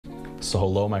So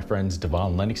hello my friends,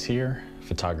 Devaun Lennox here,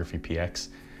 PhotographyPX.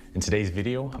 In today's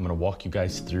video, I'm going to walk you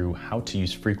guys through how to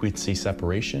use frequency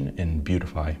separation in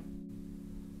Beautify.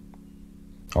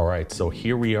 Alright, so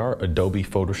here we are, Adobe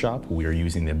Photoshop. We are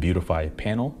using the Beautify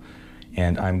panel,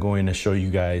 and I'm going to show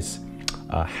you guys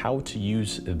how to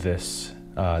use this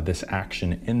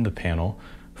action in the panel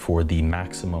for the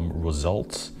maximum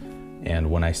results.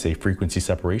 And when I say frequency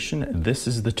separation, this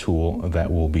is the tool that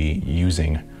we'll be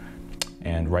using.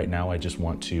 And right now I just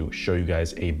want to show you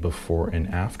guys a before and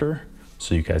after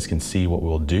so you guys can see what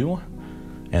we'll do.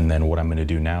 And then what I'm going to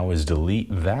do now is delete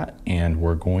that, and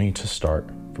we're going to start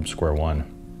from square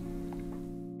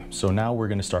one. So now we're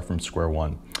going to start from square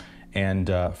one. And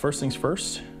first things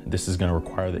first, this is going to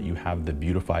require that you have the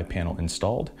Beautify panel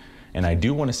installed. And I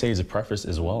do want to say as a preface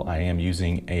as well, I am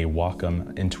using a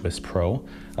Wacom Intuos Pro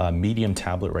medium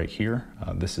tablet right here.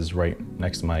 This is right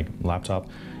next to my laptop.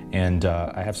 And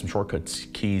I have some shortcut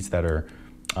keys that are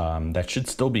that should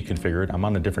still be configured. I'm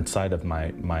on a different side of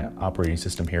my operating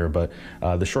system here, but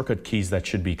the shortcut keys that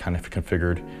should be kind of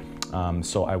configured.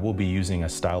 So I will be using a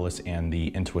stylus and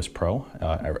the Intuos Pro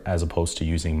as opposed to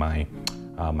using my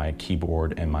my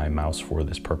keyboard and my mouse for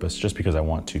this purpose, just because I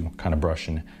want to kind of brush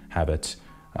and have it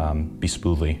be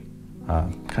smoothly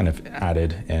kind of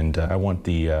added, and I want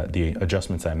the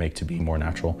adjustments I make to be more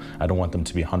natural. I don't want them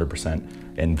to be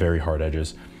 100% and very hard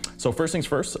edges. So first things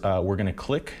first, we're going to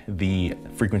click the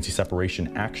frequency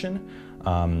separation action.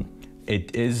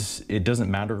 It doesn't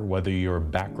matter whether your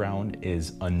background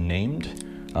is unnamed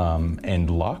and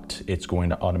locked. It's going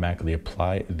to automatically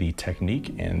apply the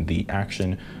technique and the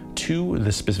action to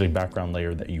the specific background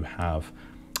layer that you have.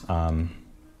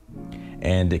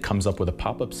 And it comes up with a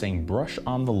pop-up saying brush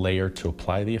on the layer to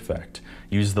apply the effect.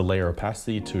 Use the layer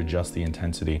opacity to adjust the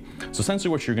intensity. So essentially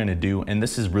what you're going to do, and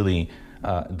this is really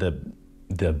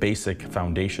the basic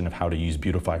foundation of how to use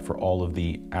Beautify for all of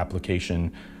the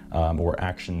application or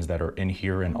actions that are in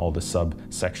here and all the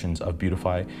subsections of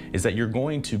Beautify, is that you're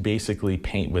going to basically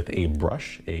paint with a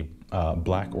brush, a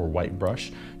black or white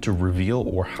brush, to reveal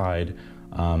or hide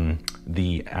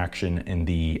the action and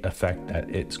the effect that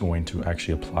it's going to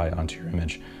actually apply onto your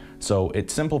image. So it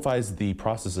simplifies the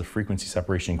process of frequency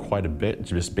separation quite a bit,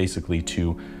 just basically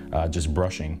to just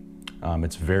brushing.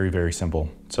 It's very, very simple.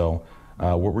 So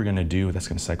what we're gonna do, that's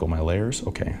gonna cycle my layers.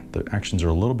 Okay, the actions are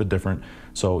a little bit different.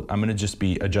 So I'm gonna just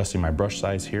be adjusting my brush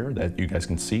size here that you guys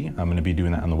can see. I'm gonna be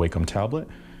doing that on the Wacom tablet.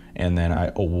 And then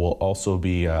I will also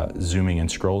be zooming and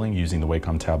scrolling using the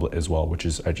Wacom tablet as well, which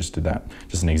is, I just did that,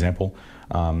 just an example.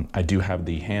 I do have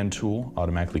the hand tool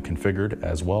automatically configured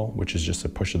as well, which is just a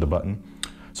push of the button.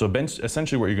 So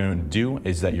essentially what you're going to do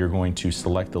is that you're going to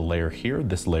select the layer here,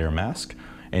 this layer mask,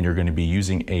 and you're going to be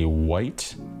using a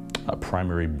white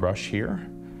primary brush here,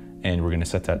 and we're going to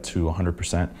set that to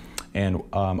 100%. And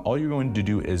all you're going to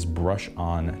do is brush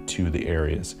on to the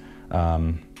areas.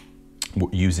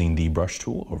 Using the brush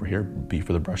tool over here, B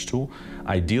for the brush tool.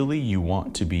 Ideally, you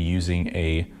want to be using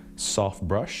a soft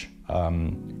brush.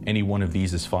 Any one of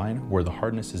these is fine, where the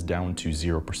hardness is down to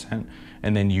 0%,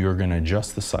 and then you're going to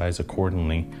adjust the size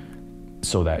accordingly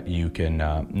so that you can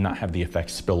not have the effect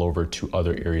spill over to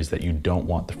other areas that you don't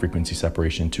want the frequency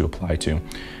separation to apply to.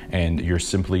 And you're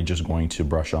simply just going to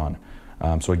brush on.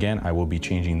 So again, I will be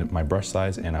changing my brush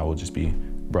size, and I will just be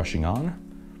brushing on.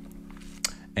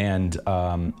 And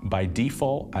by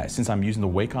default, since I'm using the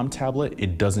Wacom tablet,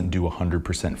 it doesn't do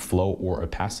 100% flow or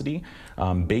opacity.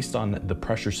 Based on the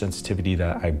pressure sensitivity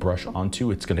that I brush onto,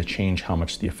 it's going to change how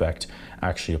much the effect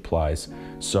actually applies.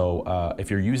 So if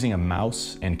you're using a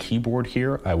mouse and keyboard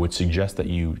here, I would suggest that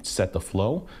you set the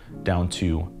flow down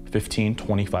to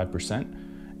 15–25%,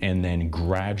 and then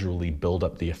gradually build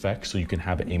up the effect so you can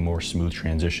have a more smooth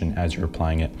transition as you're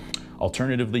applying it.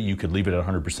 Alternatively, you could leave it at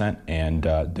 100% and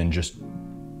then just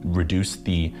reduce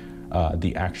the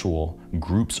actual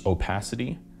group's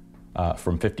opacity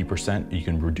from 50%. You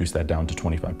can reduce that down to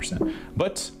 25%.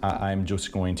 But I'm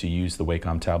just going to use the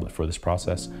Wacom tablet for this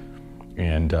process,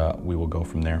 and we will go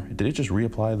from there. Did it just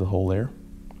reapply the whole layer?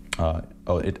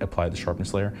 Oh, it applied the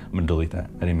sharpness layer. I'm gonna delete that.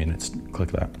 I didn't mean to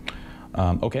click that.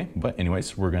 Okay, but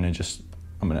anyways, I'm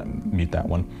gonna mute that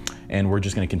one, and we're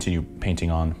just gonna continue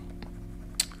painting on,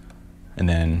 and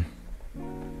then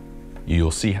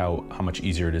you'll see how much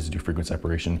easier it is to do frequency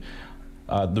separation.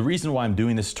 The reason why I'm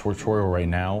doing this tutorial right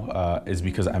now is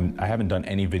because I haven't done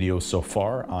any videos so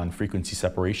far on frequency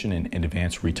separation and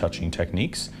advanced retouching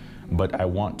techniques, but I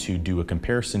want to do a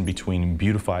comparison between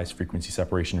Beautify's frequency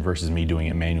separation versus me doing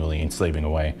it manually and slaving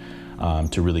away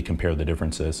to really compare the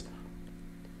differences.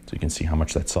 So you can see how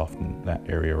much that softened that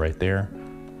area right there.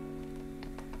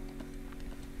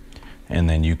 And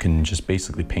then you can just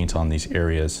basically paint on these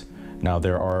areas Now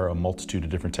there are a multitude of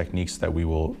different techniques that we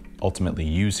will ultimately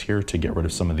use here to get rid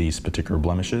of some of these particular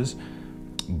blemishes,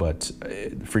 but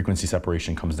frequency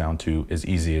separation comes down to as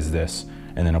easy as this,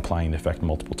 and then applying the effect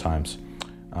multiple times.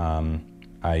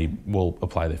 I will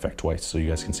apply the effect twice so you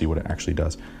guys can see what it actually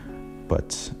does,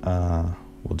 but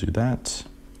we'll do that.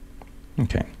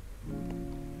 Okay,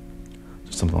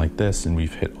 so something like this, and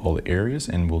we've hit all the areas,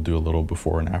 and we'll do a little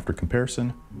before and after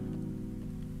comparison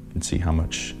and see how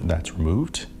much that's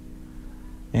removed.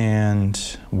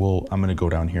 And I'm gonna go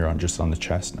down here on just on the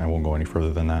chest, and I won't go any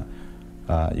further than that.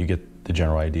 You get the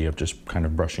general idea of just kind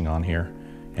of brushing on here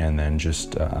and then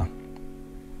just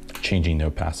changing the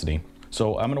opacity.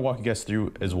 So I'm gonna walk you guys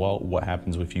through as well what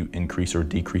happens if you increase or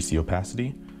decrease the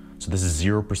opacity. So this is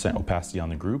 0% opacity on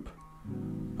the group,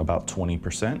 about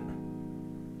 20%,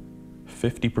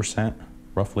 50%,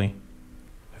 roughly,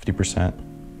 50%,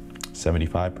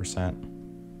 75%,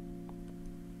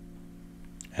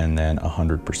 and then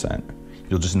 100%.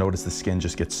 You'll just notice the skin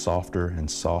just gets softer and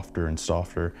softer and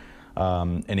softer.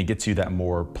 And it gets you that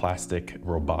more plastic,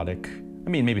 robotic, I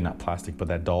mean, maybe not plastic, but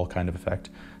that dull kind of effect.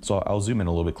 So I'll zoom in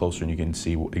a little bit closer and you can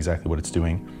see exactly what it's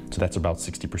doing. So that's about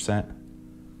 60%,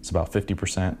 it's about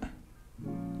 50%,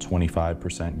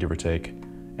 25%, give or take,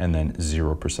 and then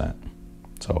 0%.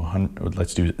 So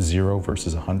let's do 0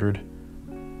 versus 100.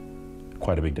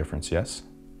 Quite a big difference, yes?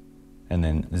 And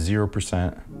then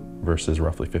 0% versus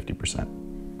roughly 50%.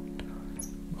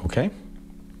 Okay?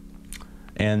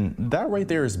 And that right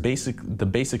there is the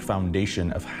basic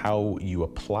foundation of how you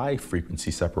apply frequency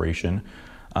separation.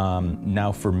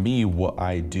 Now for me, what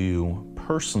I do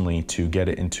personally to get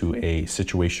it into a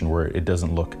situation where it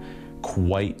doesn't look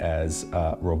quite as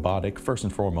robotic, first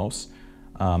and foremost,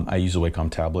 I use a Wacom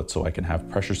tablet so I can have a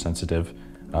pressure sensitive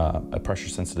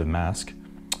mask.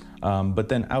 But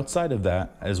then outside of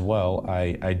that as well,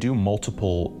 I do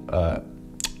multiple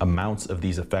amounts of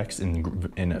these effects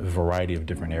in a variety of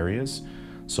different areas.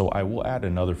 So I will add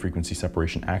another frequency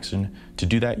separation action. To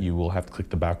do that, you will have to click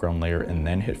the background layer and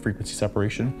then hit frequency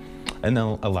separation, and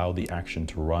then allow the action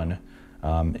to run.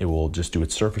 It will just do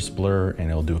its surface blur, and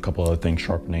it'll do a couple other things,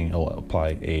 sharpening. It'll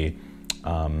apply a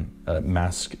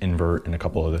mask invert and a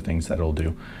couple other things that it'll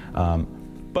do.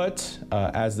 But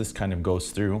as this kind of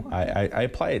goes through, I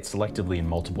apply it selectively in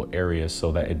multiple areas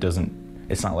so that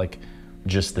it's not like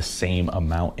just the same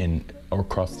amount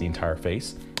across the entire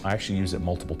face. I actually use it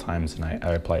multiple times, and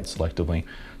I apply it selectively.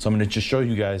 So I'm gonna just show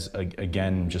you guys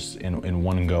again, just in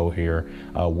one go here,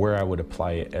 where I would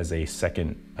apply it as a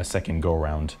second go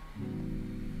around.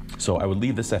 So I would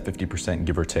leave this at 50%,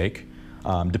 give or take,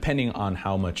 depending on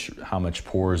how much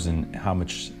pores and how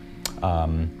much,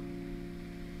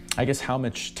 I guess how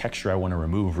much texture I want to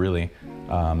remove, really.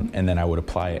 And then I would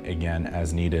apply it again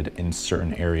as needed in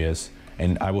certain areas.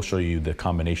 And I will show you the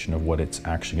combination of what it's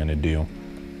actually going to do.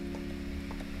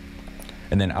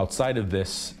 And then outside of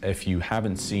this, if you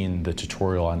haven't seen the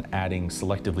tutorial on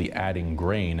selectively adding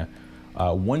grain,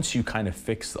 once you kind of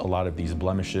fix a lot of these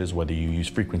blemishes, whether you use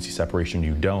frequency separation,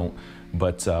 you don't,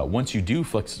 but once you do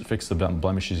fix the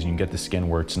blemishes and you get the skin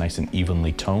where it's nice and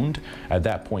evenly toned, at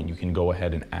that point you can go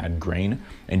ahead and add grain,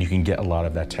 and you can get a lot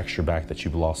of that texture back that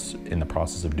you've lost in the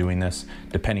process of doing this,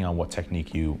 depending on what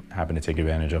technique you happen to take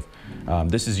advantage of.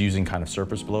 This is using kind of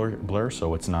surface blur,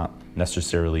 so it's not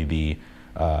necessarily the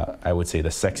I would say the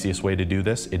sexiest way to do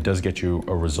this. It does get you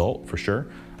a result for sure,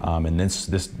 and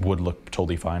this would look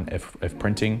totally fine if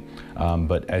printing,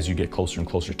 but as you get closer and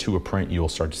closer to a print, you'll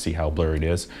start to see how blurry it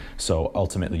is. So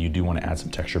ultimately you do want to add some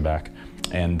texture back,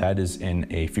 and that is in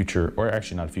a future, or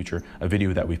actually not a future, a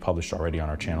video that we've published already on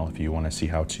our channel. If you want to see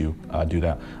how to do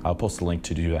that, I'll post a link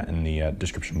to do that in the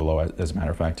description below, as a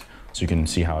matter of fact, so you can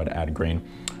see how to add grain.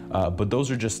 But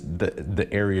those are just the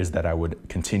areas that I would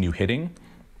continue hitting.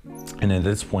 And at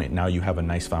this point, now you have a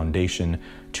nice foundation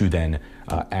to then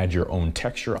add your own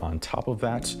texture on top of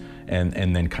that,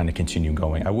 and then kind of continue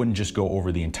going. I wouldn't just go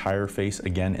over the entire face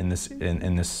again in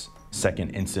this second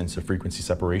instance of frequency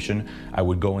separation. I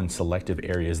would go in selective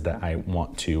areas that I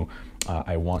want to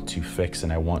fix,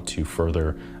 and I want to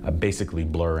further basically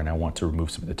blur, and I want to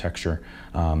remove some of the texture.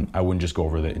 I wouldn't just go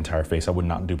over the entire face. I would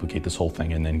not duplicate this whole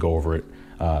thing and then go over it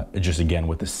just again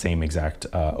with the same exact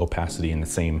opacity and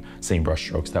the same brush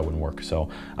strokes. That wouldn't work. So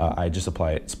I just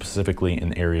apply it specifically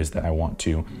in areas that I want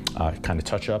to kind of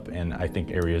touch up, and I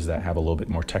think areas that have a little bit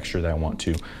more texture that I want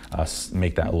to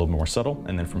make that a little more subtle.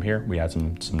 And then from here we add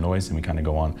some noise and we kind of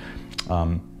go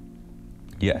on.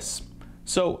 Yes.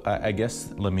 So I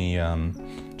guess let me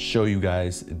show you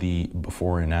guys the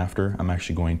before and after. I'm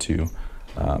actually going to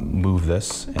move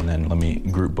this, and then let me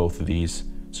group both of these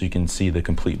so you can see the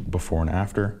complete before and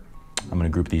after. I'm going to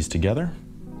group these together,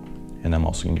 And I'm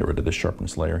also gonna get rid of the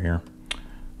sharpness layer here.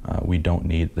 We don't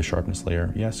need the sharpness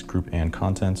layer. Yes, group and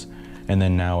contents. And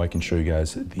then now I can show you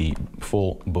guys the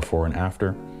full before and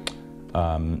after.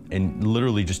 And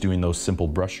literally just doing those simple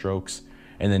brush strokes.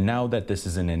 And then now that this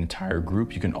is an entire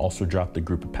group, you can also drop the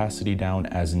group opacity down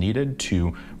as needed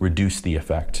to reduce the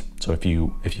effect. So if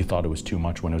you thought it was too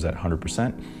much when it was at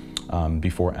 100%,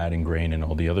 before adding grain and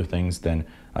all the other things, then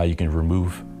you can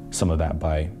remove some of that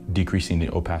by decreasing the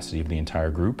opacity of the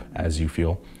entire group as you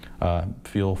feel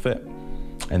fit.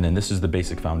 And then this is the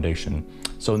basic foundation.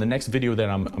 So in the next video that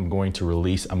I'm going to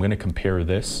release, I'm going to compare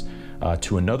this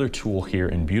to another tool here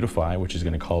in Beautify, which is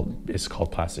it's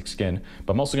called Plastic Skin.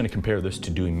 But I'm also going to compare this to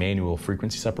doing manual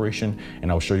frequency separation,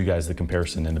 and I'll show you guys the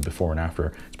comparison in the before and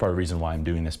after. It's part of the reason why I'm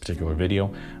doing this particular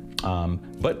video.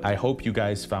 But I hope you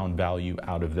guys found value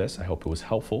out of this. I hope it was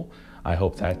helpful. I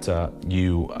hope that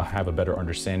you have a better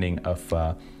understanding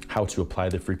of how to apply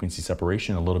the frequency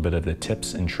separation, a little bit of the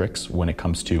tips and tricks when it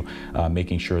comes to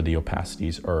making sure the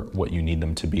opacities are what you need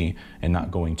them to be and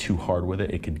not going too hard with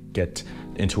it. It could get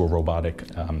into a robotic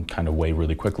kind of way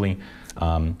really quickly.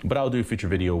 But I'll do a future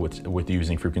video with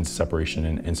using frequency separation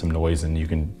and some noise, and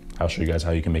I'll show you guys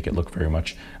how you can make it look very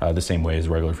much the same way as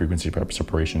regular frequency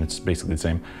separation. It's basically the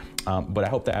same. But I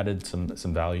hope that added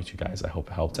some value to you guys. I hope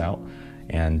it helped out.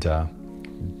 And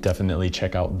definitely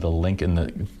check out the link in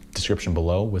the description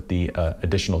below with the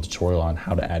additional tutorial on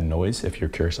how to add noise if you're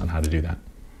curious on how to do that.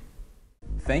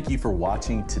 Thank you for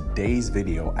watching today's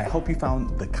video. I hope you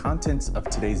found the contents of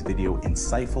today's video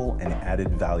insightful and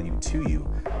added value to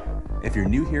you. If you're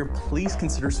new here, please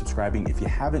consider subscribing if you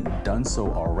haven't done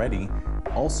so already.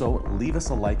 Also, leave us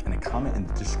a like and a comment in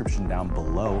the description down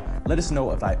below. Let us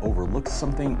know if I overlooked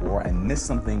something or I missed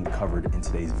something covered in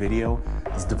today's video.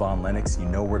 This is Devaun Lennox. You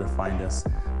know where to find us.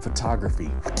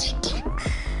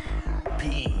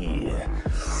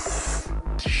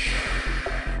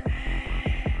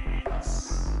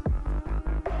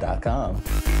 PhotographyPX.com.